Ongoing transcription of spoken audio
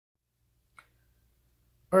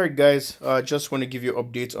Alright guys, just want to give you an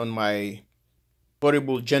update on my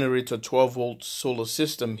portable generator 12 volt solar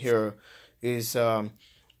system. Here is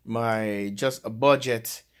my just a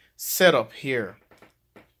budget setup here.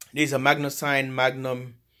 This is a Magnusign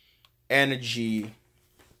Magnum Energy.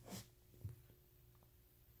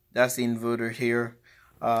 That's the inverter here.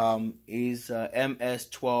 Is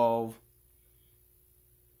MS12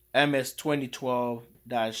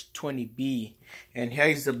 MS2012-20B, and here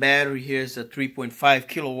is the battery. Here's a 3.5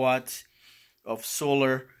 kilowatts of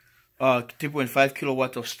solar, 3.5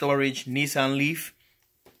 kilowatts of storage, Nissan Leaf.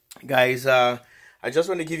 Guys, I just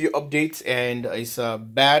want to give you updates, and it's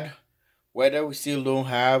bad weather. We still don't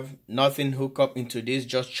have nothing hooked up into this,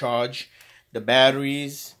 just charge the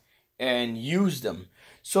batteries and use them.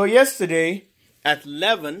 So yesterday at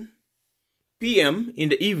 11 p.m. in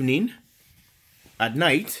the evening, at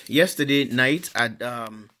night, yesterday night at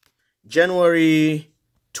January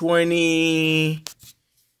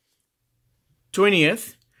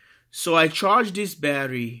 20th, so I charged this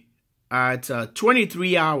battery at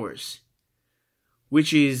 23 hours,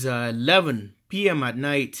 which is 11 p.m. at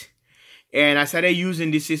night, and I started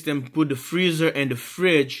using this system, put the freezer and the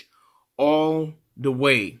fridge all the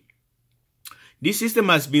way. This system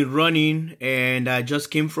has been running, and I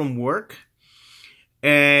just came from work,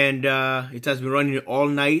 and it has been running all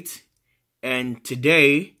night. And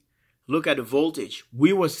today, look at the voltage.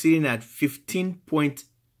 We were sitting at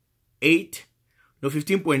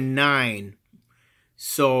 15.9.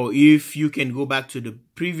 So if you can go back to the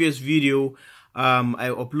previous video I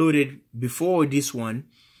uploaded before this one,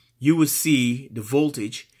 you will see the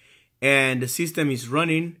voltage, and the system is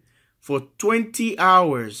running for 20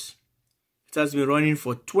 hours. It has been running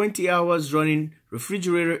for 20 hours, running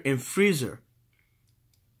refrigerator and freezer.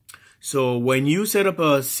 So when you set up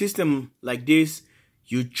a system like this,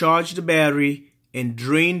 you charge the battery and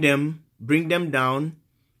drain them, bring them down,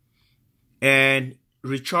 and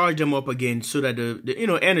recharge them up again so that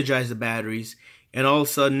energize the batteries. And all of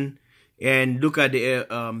a sudden, and look at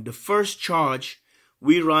the first charge,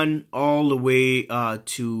 we run all the way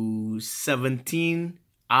to 17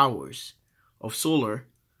 hours of solar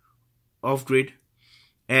off grid,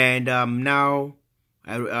 and now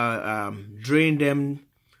I drain them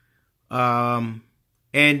and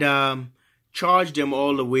charge them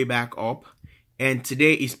all the way back up. And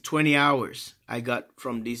today is 20 hours I got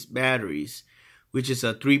from these batteries, which is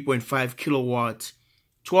a 3.5 kilowatt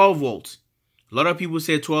 12 volts. A lot of people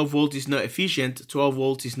say 12 volt is not efficient, 12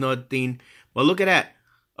 volts is not thin, but look at that,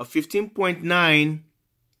 a 15.9,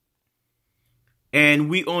 and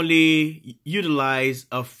we only utilize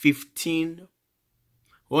a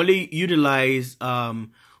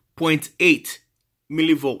 0.8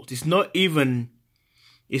 millivolt. It's not even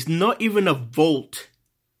a volt.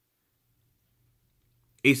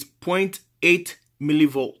 It's 0.8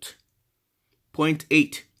 millivolt.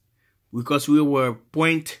 0.8, because we were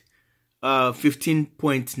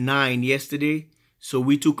 15.9 yesterday, so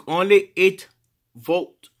we took only 8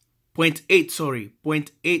 volt.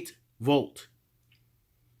 0.8 volt.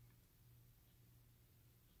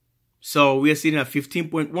 So we are sitting at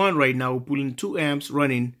 15.1 right now. We're pulling 2 amps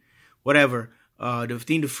running, whatever. The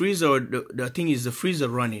thing is the freezer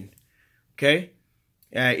running. Okay.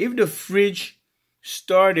 If the fridge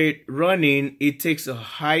started running, it takes a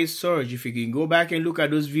high surge. If you can go back and look at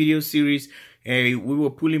those video series, we were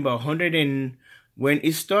pulling about 100, and when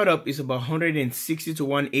it started up, it's about 160 to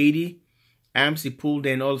 180 amps. It pulled,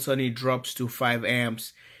 and all of a sudden it drops to 5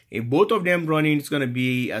 amps. If both of them running, it's gonna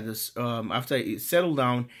be at this after it settled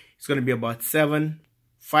down, it's gonna be about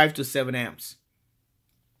 5 to 7 amps.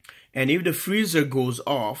 And if the freezer goes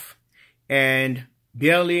off and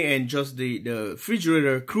barely, and just the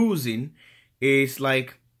refrigerator cruising, is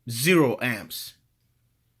like 0 amps.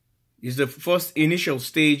 It's the first initial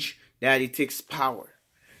stage that it takes power.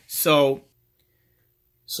 So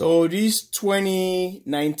this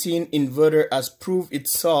 2019 inverter has proved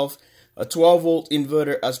itself, a 12 volt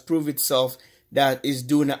inverter has proved itself that is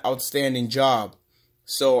doing an outstanding job.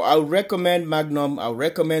 So I would recommend Magnum, I would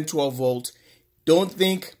recommend 12 volt. Don't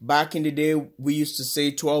think back in the day we used to say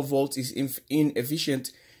 12 volts is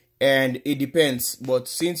inefficient, and it depends. But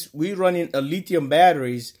since we're running a lithium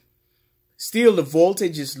batteries, still the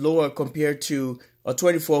voltage is lower compared to a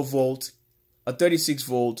 24 volt, a 36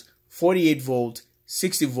 volt, 48 volt,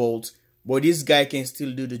 60 volt. But this guy can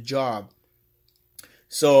still do the job.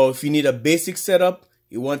 So if you need a basic setup,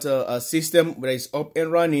 you want a system that is up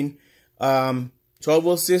and running, 12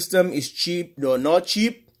 volt system is cheap. No, not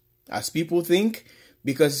cheap as people think,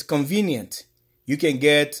 because it's convenient. You can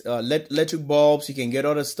get electric bulbs, you can get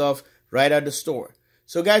other stuff right at the store.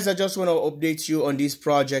 So guys, I just want to update you on this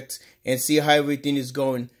project and see how everything is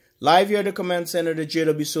going. Live here at the command center, the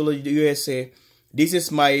jwsolarusa. This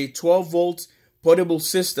is my 12-volt portable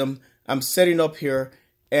system I'm setting up here,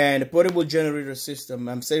 and the portable generator system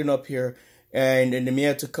I'm setting up here, and in the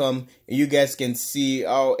year to come, you guys can see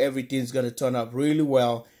how everything's going to turn out really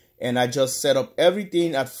well. And I just set up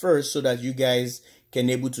everything at first so that you guys can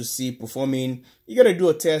able to see performing. You got to do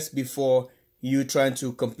a test before you trying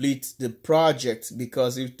to complete the project,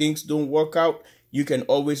 because if things don't work out, you can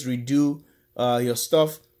always redo your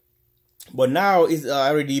stuff. But now it's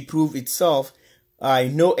already proved itself. I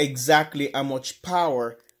know exactly how much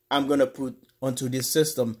power I'm gonna put onto this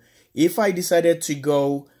system. If I decided to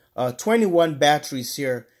go 21 batteries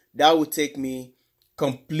here, that would take me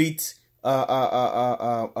complete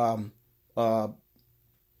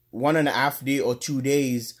 1.5 day or 2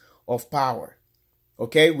 days of power,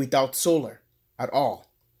 okay, without solar at all.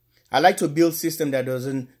 I like to build system that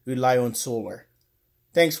doesn't rely on solar.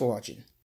 Thanks for watching.